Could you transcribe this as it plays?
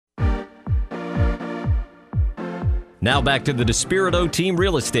Now back to the Despirito Team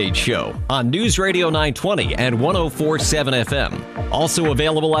Real Estate Show on News Radio 920 and 104.7 FM. Also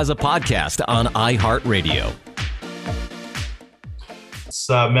available as a podcast on iHeartRadio. It's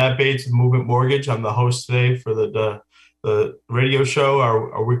Matt Bates with Movement Mortgage. I'm the host today for the radio show,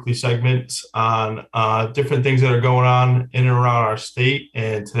 our weekly segments on different things that are going on in and around our state.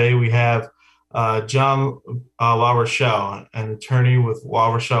 And today we have John Larochelle, an attorney with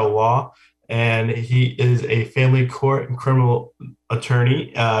Larochelle Law. And he is a family court and criminal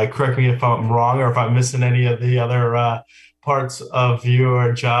attorney. Correct me if I'm wrong or if I'm missing any of the other parts of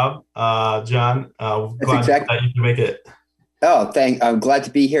your job. John, glad that you can make it. Oh, I'm glad to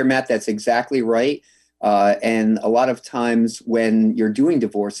be here, Matt. That's exactly right. And a lot of times when you're doing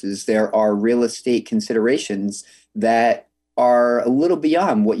divorces, there are real estate considerations that are a little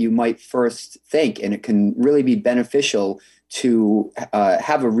beyond what you might first think. And it can really be beneficial to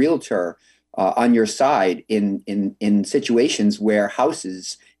have a realtor on your side in situations where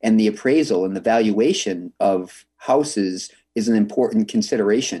houses and the appraisal and the valuation of houses is an important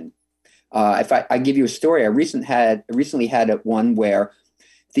consideration. If I give you a story, I recently had one where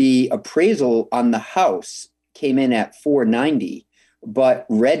the appraisal on the house came in at $490, but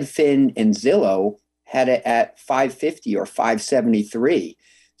Redfin and Zillow had it at $550 or $573.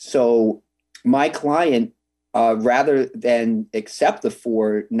 So my client, rather than accept the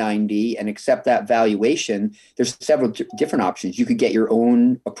 $490 and accept that valuation, there's several different options. You could get your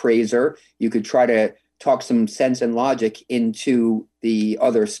own appraiser. You could try to talk some sense and logic into the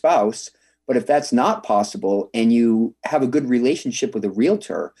other spouse. But if that's not possible and you have a good relationship with a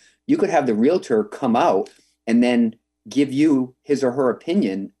realtor, you could have the realtor come out and then give you his or her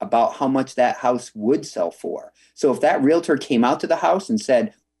opinion about how much that house would sell for. So if that realtor came out to the house and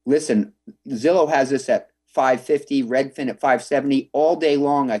said, listen, Zillow has this at $550, Redfin at $570, all day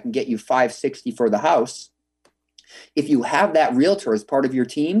long I can get you $560 for the house. If you have that realtor as part of your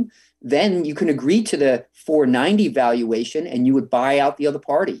team, then you can agree to the $490 valuation and you would buy out the other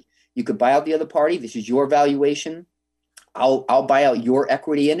party. You could buy out the other party. This is your valuation. I'll buy out your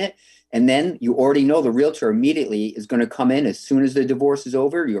equity in it. And then you already know the realtor immediately is going to come in as soon as the divorce is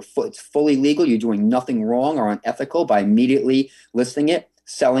over. It's fully legal. You're doing nothing wrong or unethical by immediately listing it,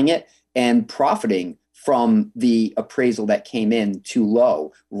 selling it, and profiting from the appraisal that came in too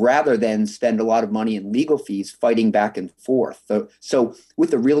low, rather than spend a lot of money in legal fees fighting back and forth. So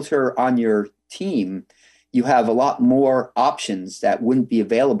with the realtor on your team, you have a lot more options that wouldn't be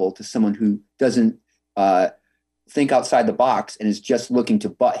available to someone who doesn't think outside the box and is just looking to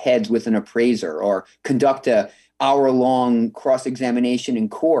butt heads with an appraiser or conduct a hour-long cross-examination in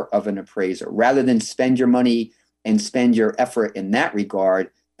court of an appraiser. Rather than spend your money and spend your effort in that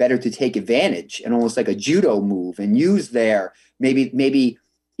regard, better to take advantage and almost like a judo move and use maybe,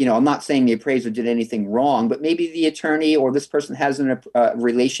 I'm not saying the appraiser did anything wrong, but maybe the attorney or this person has a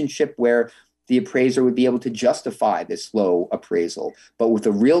relationship where the appraiser would be able to justify this low appraisal. But with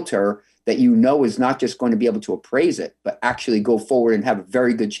a realtor that is not just going to be able to appraise it, but actually go forward and have a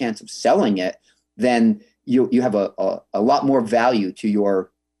very good chance of selling it, then you have a lot more value to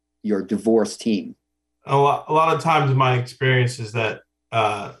your divorce team. A lot of times my experience is that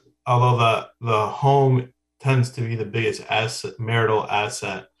although the home tends to be the biggest marital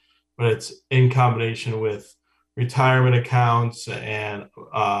asset, but it's in combination with retirement accounts and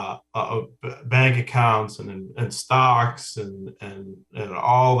bank accounts and stocks and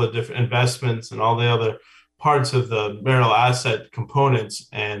all the different investments and all the other parts of the marital asset components.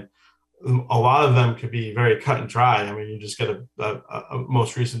 And a lot of them could be very cut and dry. I mean, you just get a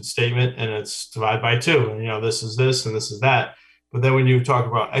most recent statement and it's divided by two. And, this is this and this is that. But then when you talk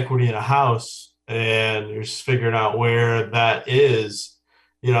about equity in a house and you're just figuring out where that is,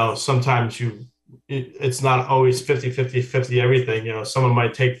 sometimes it's not always 50 everything. Someone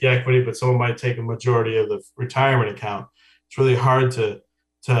might take the equity, but someone might take a majority of the retirement account. It's really hard to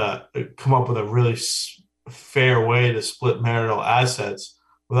come up with a really fair way to split marital assets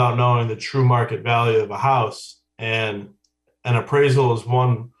without knowing the true market value of a house. And an appraisal is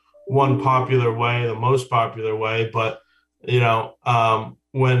one popular way, the most popular way. But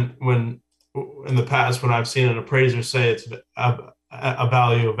when in the past, when I've seen an appraiser say it's a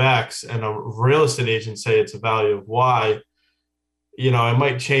value of X and a real estate agent say it's a value of Y, it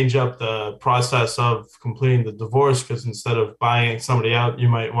might change up the process of completing the divorce, because instead of buying somebody out, you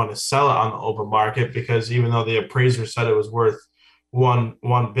might want to sell it on the open market, because even though the appraiser said it was worth one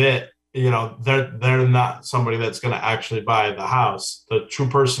bit, they're not somebody that's going to actually buy the house. The true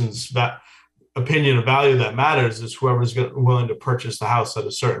person's opinion of value that matters is whoever's willing to purchase the house at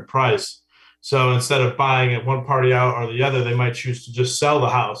a certain price. So instead of buying it one party out or the other, they might choose to just sell the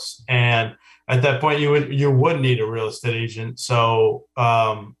house. And at that point you would need a real estate agent. So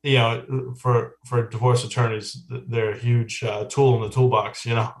for divorce attorneys, they're a huge tool in the toolbox.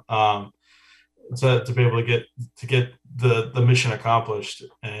 To be able to get the mission accomplished.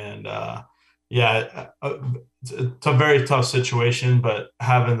 And it's a very tough situation, but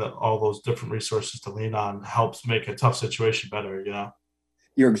having all those different resources to lean on helps make a tough situation better.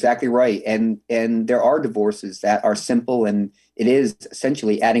 You're exactly right. And there are divorces that are simple, and it is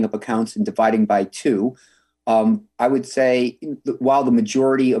essentially adding up accounts and dividing by two. I would say while the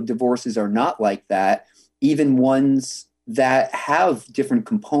majority of divorces are not like that, even ones that have different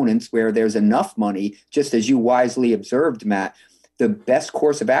components where there's enough money, just as you wisely observed, Matt, the best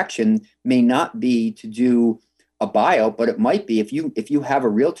course of action may not be to do a buyout, but it might be if you have a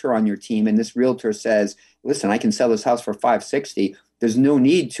realtor on your team and this realtor says, listen, I can sell this house for 560. There's no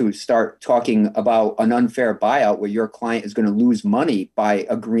need to start talking about an unfair buyout where your client is going to lose money by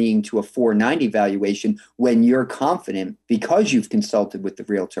agreeing to a 490 valuation when you're confident, because you've consulted with the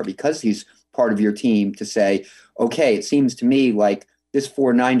realtor, because he's part of your team, to say, okay, it seems to me like this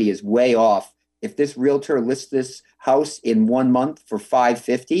 490 is way off. If this realtor lists this house in 1 month for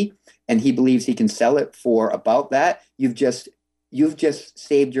 550 and he believes he can sell it for about that, you've just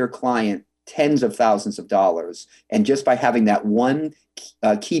saved your client tens of thousands of dollars. And just by having that one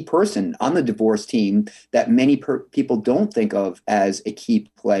key person on the divorce team that many people don't think of as a key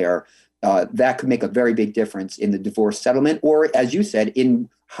player, that could make a very big difference in the divorce settlement, or as you said, in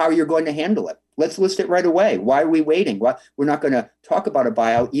how you're going to handle it. Let's list it right away. Why are we waiting? Well, we're not going to talk about a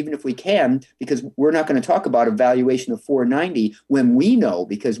buyout, even if we can, because we're not going to talk about a valuation of 490 when we know,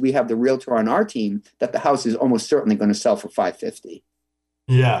 because we have the realtor on our team, that the house is almost certainly going to sell for 550.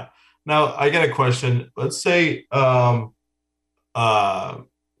 Yeah. Now I got a question. Let's say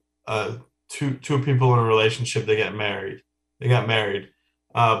two people in a relationship, they got married.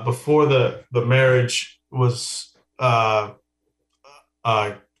 Before the marriage was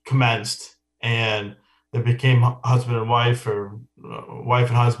commenced, and they became husband and wife, or wife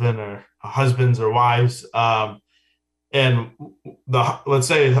and husband, or husbands or wives. And let's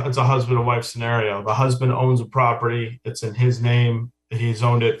say it's a husband and wife scenario. The husband owns a property. It's in his name. He's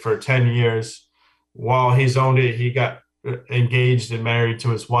owned it for 10 years. While he's owned it, he got engaged and married to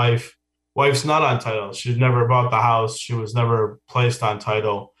his wife. Wife's not on title. She's never bought the house. She was never placed on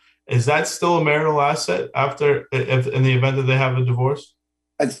title. Is that still a marital asset in the event that they have a divorce?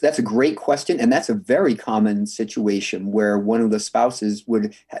 That's a great question. And that's a very common situation where one of the spouses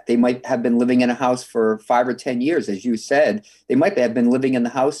they might have been living in a house for 5 or 10 years. As you said, they might have been living in the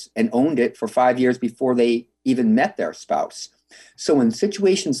house and owned it for 5 years before they even met their spouse. So in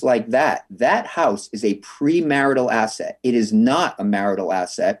situations like that, that house is a premarital asset. It is not a marital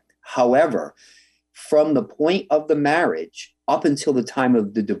asset. However, from the point of the marriage up until the time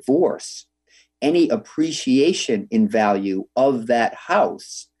of the divorce, any appreciation in value of that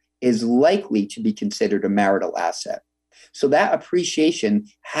house is likely to be considered a marital asset. So that appreciation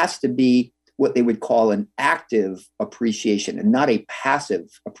has to be what they would call an active appreciation and not a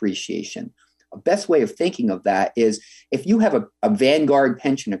passive appreciation. A best way of thinking of that is if you have a Vanguard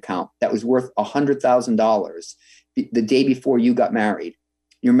pension account that was worth $100,000 the day before you got married,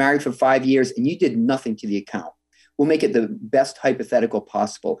 you're married for 5 years and you did nothing to the account. We'll make it the best hypothetical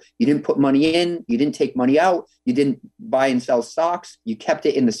possible. You didn't put money in, you didn't take money out, you didn't buy and sell stocks, you kept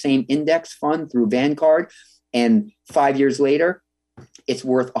it in the same index fund through Vanguard, and 5 years later, it's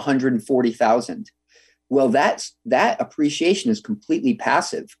worth $140,000. Well, that appreciation is completely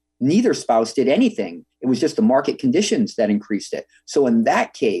passive. Neither spouse did anything. It was just the market conditions that increased it. So in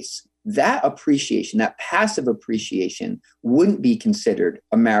that case, that appreciation, that passive appreciation, wouldn't be considered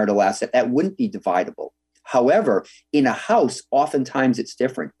a marital asset. That wouldn't be dividable. However, in a house, oftentimes it's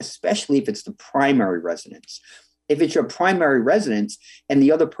different, especially if it's the primary residence. If it's your primary residence and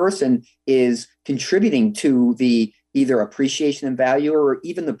the other person is contributing to the either appreciation in value or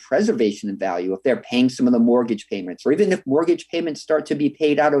even the preservation in value, if they're paying some of the mortgage payments, or even if mortgage payments start to be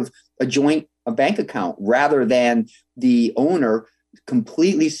paid out of a bank account rather than the owner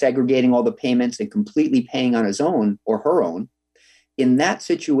completely segregating all the payments and completely paying on his own or her own. In that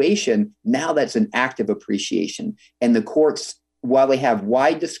situation, now that's an active appreciation. And the courts, while they have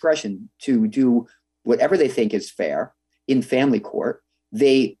wide discretion to do whatever they think is fair in family court,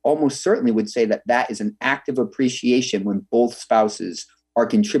 they almost certainly would say that that is an active appreciation when both spouses are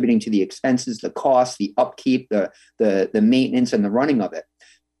contributing to the expenses, the costs, the upkeep, the maintenance, and the running of it.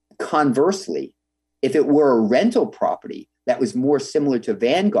 Conversely, if it were a rental property that was more similar to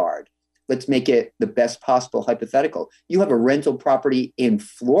Vanguard, let's make it the best possible hypothetical. You have a rental property in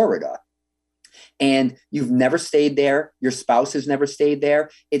Florida and you've never stayed there, your spouse has never stayed there,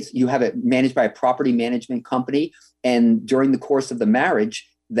 you have it managed by a property management company, and during the course of the marriage,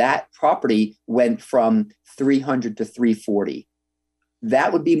 that property went from 300 to 340.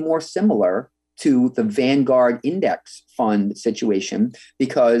 That would be more similar to the Vanguard index fund situation,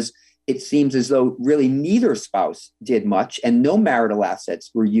 because it seems as though really neither spouse did much and no marital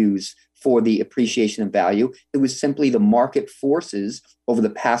assets were used for the appreciation of value. It was simply the market forces over the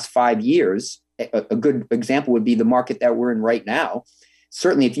past 5 years. A good example would be the market that we're in right now.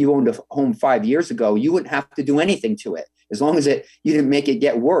 Certainly, if you owned a home 5 years ago, you wouldn't have to do anything to it. As long as you didn't make it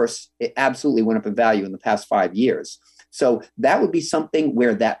get worse, it absolutely went up in value in the past 5 years. So that would be something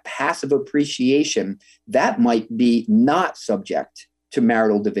where that passive appreciation, that might be not subject to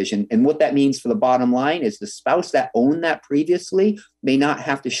marital division. And what that means for the bottom line is the spouse that owned that previously may not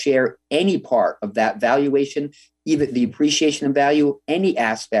have to share any part of that valuation, even the appreciation of value, any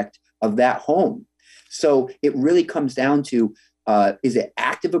aspect of that home. So it really comes down to, is it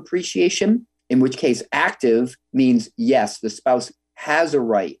active appreciation? In which case active means, yes, the spouse has a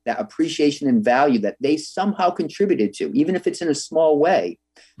right, that appreciation and value that they somehow contributed to, even if it's in a small way.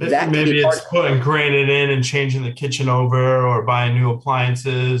 That maybe it's putting granite in and changing the kitchen over, or buying new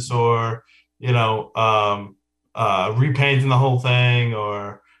appliances, or repainting the whole thing,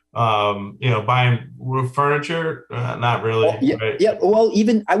 or buying furniture. Not really. Well, yeah, right? Yeah. Well,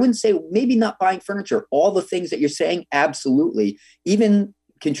 even I wouldn't say maybe not buying furniture. All the things that you're saying, absolutely. Even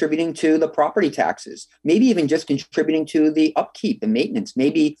contributing to the property taxes, maybe even just contributing to the upkeep and maintenance.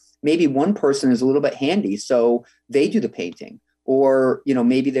 Maybe one person is a little bit handy, so they do the painting, or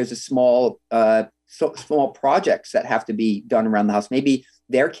maybe there's a small projects that have to be done around the house. Maybe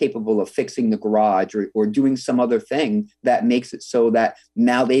they're capable of fixing the garage or doing some other thing that makes it so that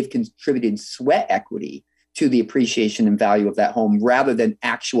now they've contributed sweat equity to the appreciation and value of that home rather than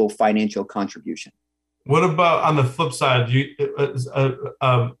actual financial contribution. What about on the flip side?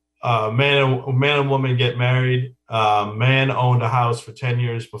 Man and woman get married. Man owned a house for 10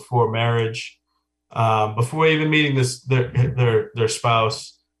 years before marriage, before even meeting their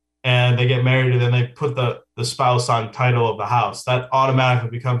spouse, and they get married, and then they put the spouse on title of the house. That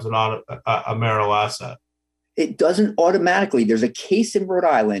automatically becomes a marital asset. It doesn't automatically. There's a case in Rhode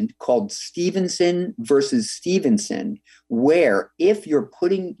Island called Stevenson versus Stevenson, where if you're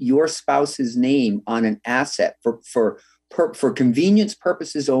putting your spouse's name on an asset for convenience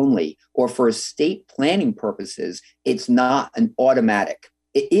purposes only, or for estate planning purposes, it's not an automatic.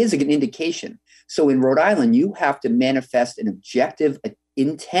 It is an indication. So in Rhode Island, you have to manifest an objective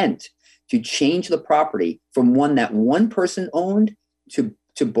intent to change the property from one that one person owned to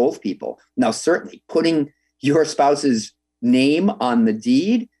both people. Now, certainly putting your spouse's name on the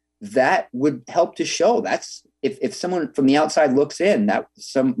deed, that would help to show. That's if someone from the outside looks in,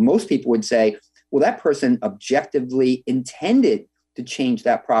 most people would say, well, that person objectively intended to change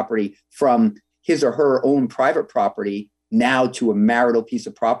that property from his or her own private property now to a marital piece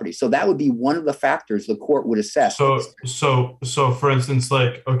of property. So that would be one of the factors the court would assess. So for instance,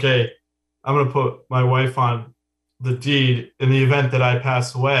 like, okay, I'm going to put my wife on the deed. In the event that I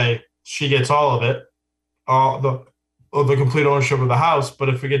pass away, she gets all of it, all the complete ownership of the house. But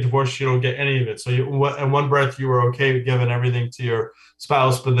if we get divorced, you don't get any of it. So in one breath, you were okay with giving everything to your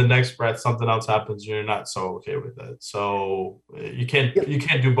spouse, but the next breath, something else happens, and you're not so okay with it. So you can't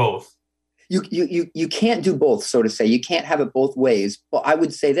do both. You can't do both, so to say. You can't have it both ways. But I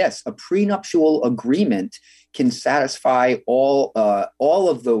would say this: a prenuptial agreement can satisfy all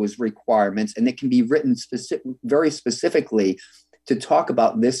of those requirements, and it can be written very specifically to talk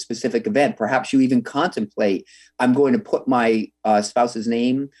about this specific event. Perhaps you even contemplate, I'm going to put my spouse's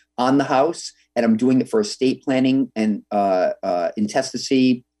name on the house, and I'm doing it for estate planning and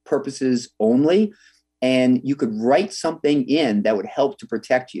intestacy purposes only. And you could write something in that would help to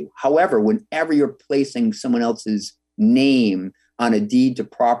protect you. However, whenever you're placing someone else's name on a deed to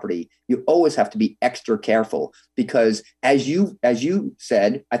property, you always have to be extra careful, because as you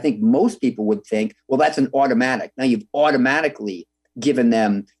said, I think most people would think, well, that's an automatic. Now you've automatically given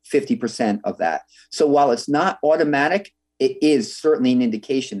them 50% of that. So while it's not automatic, it is certainly an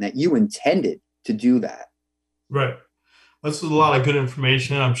indication that you intended to do that. Right. That's a lot of good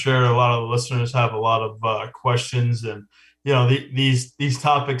information. I'm sure a lot of the listeners have a lot of questions, and these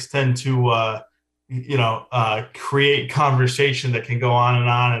topics tend to create conversation that can go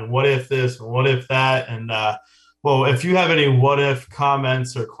on. And what if this and what if that? And well, if you have any what if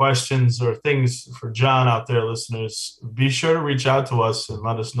comments or questions or things for John out there, listeners, be sure to reach out to us and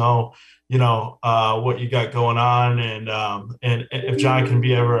let us know what you got going on, and if John can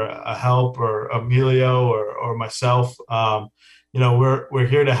be ever a help, or Emilio or myself, we're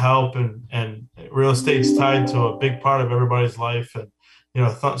here to help, and real estate's tied to a big part of everybody's life. And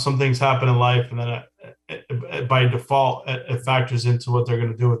some things happen in life, and then by default it factors into what they're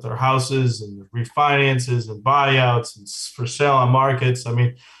going to do with their houses and refinances and buyouts and for sale on markets. I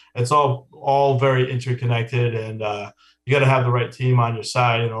mean, it's all very interconnected, and you got to have the right team on your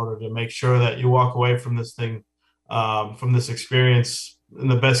side in order to make sure that you walk away from this thing, from this experience, in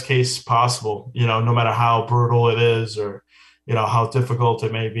the best case possible. No matter how brutal it is, or how difficult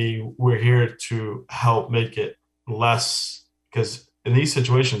it may be, we're here to help make it less, because in these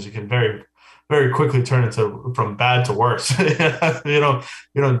situations it can very, very quickly turn into from bad to worse. You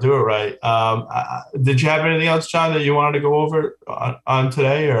don't do it right. Did you have anything else, John, that you wanted to go over on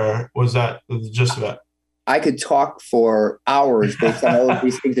today, or was that the gist of it? I could talk for hours based on all of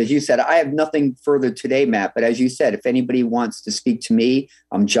these things. As you said, I have nothing further today, Matt. But as you said, if anybody wants to speak to me,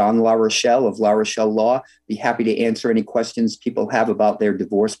 I'm John Larochelle of Larochelle Law. Be happy to answer any questions people have about their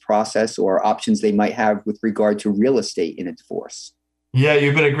divorce process or options they might have with regard to real estate in a divorce. Yeah,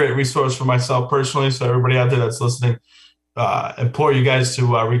 you've been a great resource for myself personally. So everybody out there that's listening, implore you guys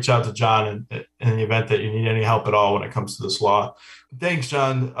to reach out to John in the event that you need any help at all when it comes to this law. Thanks,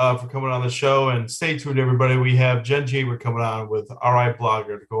 John, for coming on the show. And stay tuned, everybody. We have Jen Jaber coming on with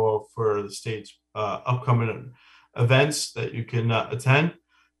RIBlogger to go over the state's upcoming events that you can attend.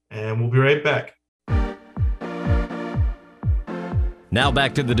 And we'll be right back. Now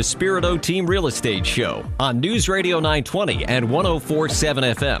back to the Despirito Team Real Estate Show on News Radio 920 and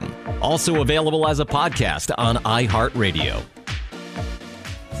 104.7 FM. Also available as a podcast on iHeartRadio.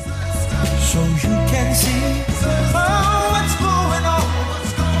 So you can see what's going on,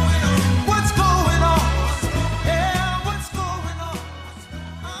 what's going on, yeah, what's going on.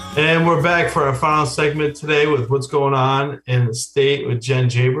 And we're back for our final segment today with what's going on in the state with Jen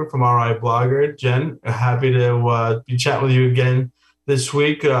Jaber from RIBlogger. Jen, happy to be chatting with you again this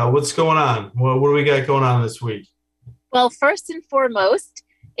week. What's going on? What do we got going on this week? Well, first and foremost,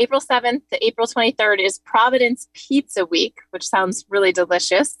 April 7th to April 23rd is Providence Pizza Week, which sounds really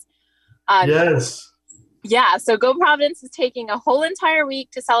delicious. Yes. Yeah, so Go Providence is taking a whole entire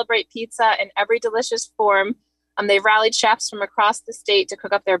week to celebrate pizza in every delicious form. They've rallied chefs from across the state to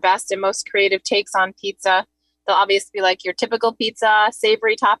cook up their best and most creative takes on pizza. They'll obviously be like your typical pizza,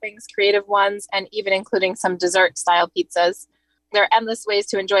 savory toppings, creative ones, and even including some dessert-style pizzas. There are endless ways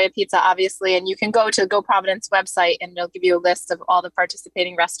to enjoy a pizza, obviously, and you can go to the Go Providence website and they'll give you a list of all the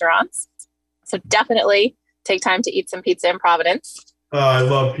participating restaurants. So definitely take time to eat some pizza in Providence. Oh, I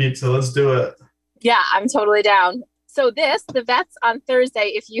love pizza. Let's do it. Yeah, I'm totally down. So the vets on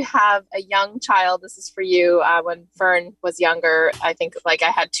Thursday, if you have a young child, this is for you. When Fern was younger, I think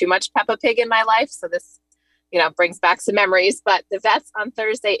I had too much Peppa Pig in my life. So this, brings back some memories. But the vets on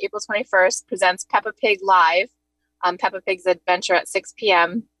Thursday, April 21st, presents Peppa Pig Live. Peppa Pig's Adventure at 6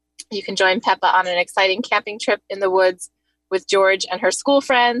 p.m. You can join Peppa on an exciting camping trip in the woods with George and her school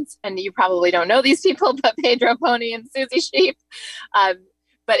friends. And you probably don't know these people, but Pedro Pony and Susie Sheep.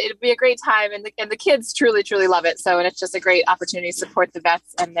 But it'll be a great time. And the kids truly, truly love it. And it's just a great opportunity to support the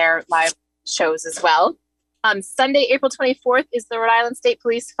vets and their live shows as well. Sunday, April 24th is the Rhode Island State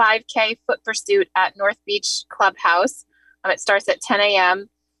Police 5K foot pursuit at North Beach Clubhouse. It starts at 10 a.m.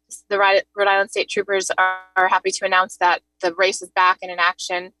 The Rhode Island State Troopers are happy to announce that the race is back and in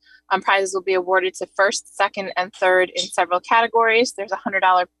action. Prizes will be awarded to first, second, and third in several categories. There's a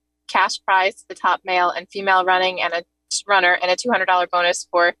 $100 cash prize to the top male and female runner, and a $200 bonus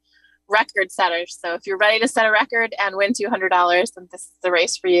for record setters. So if you're ready to set a record and win $200, then this is the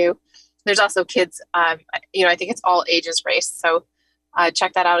race for you. There's also kids. I think it's all ages race. So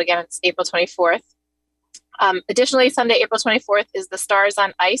check that out again. It's April 24th. Additionally, Sunday, April 24th is the Stars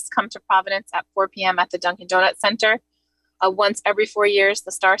on Ice come to Providence at 4 p.m. at the Dunkin' Donuts Center. Once every 4 years,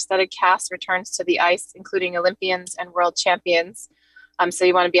 the star-studded cast returns to the ice, including Olympians and world champions. So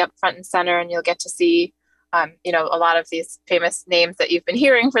you want to be up front and center, and you'll get to see, a lot of these famous names that you've been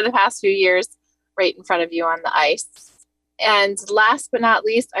hearing for the past few years right in front of you on the ice. And last but not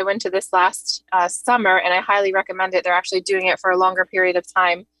least, I went to this last summer, and I highly recommend it. They're actually doing it for a longer period of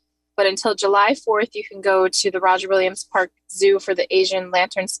time. But until July 4th, you can go to the Roger Williams Park Zoo for the Asian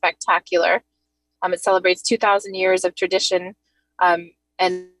Lantern Spectacular. It celebrates 2,000 years of tradition.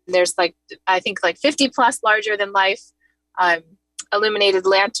 And there's 50 plus larger than life illuminated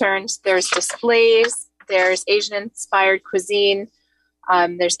lanterns. There's displays. There's Asian-inspired cuisine.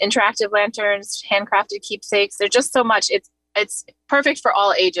 There's interactive lanterns, handcrafted keepsakes. There's just so much. It's perfect for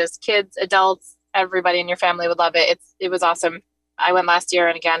all ages, kids, adults, everybody in your family would love it. It was awesome. I went last year,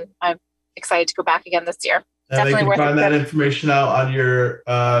 and again, I'm excited to go back again this year. And definitely they can find that information out on your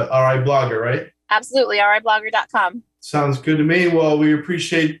RIBlogger, right? Absolutely. RIBlogger.com. Sounds good to me. Well, we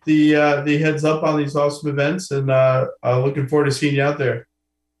appreciate the heads up on these awesome events, and looking forward to seeing you out there.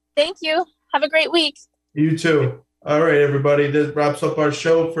 Thank you. Have a great week. You too. All right, everybody. This wraps up our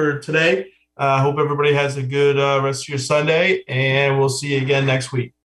show for today. Hope everybody has a good rest of your Sunday, and we'll see you again next week.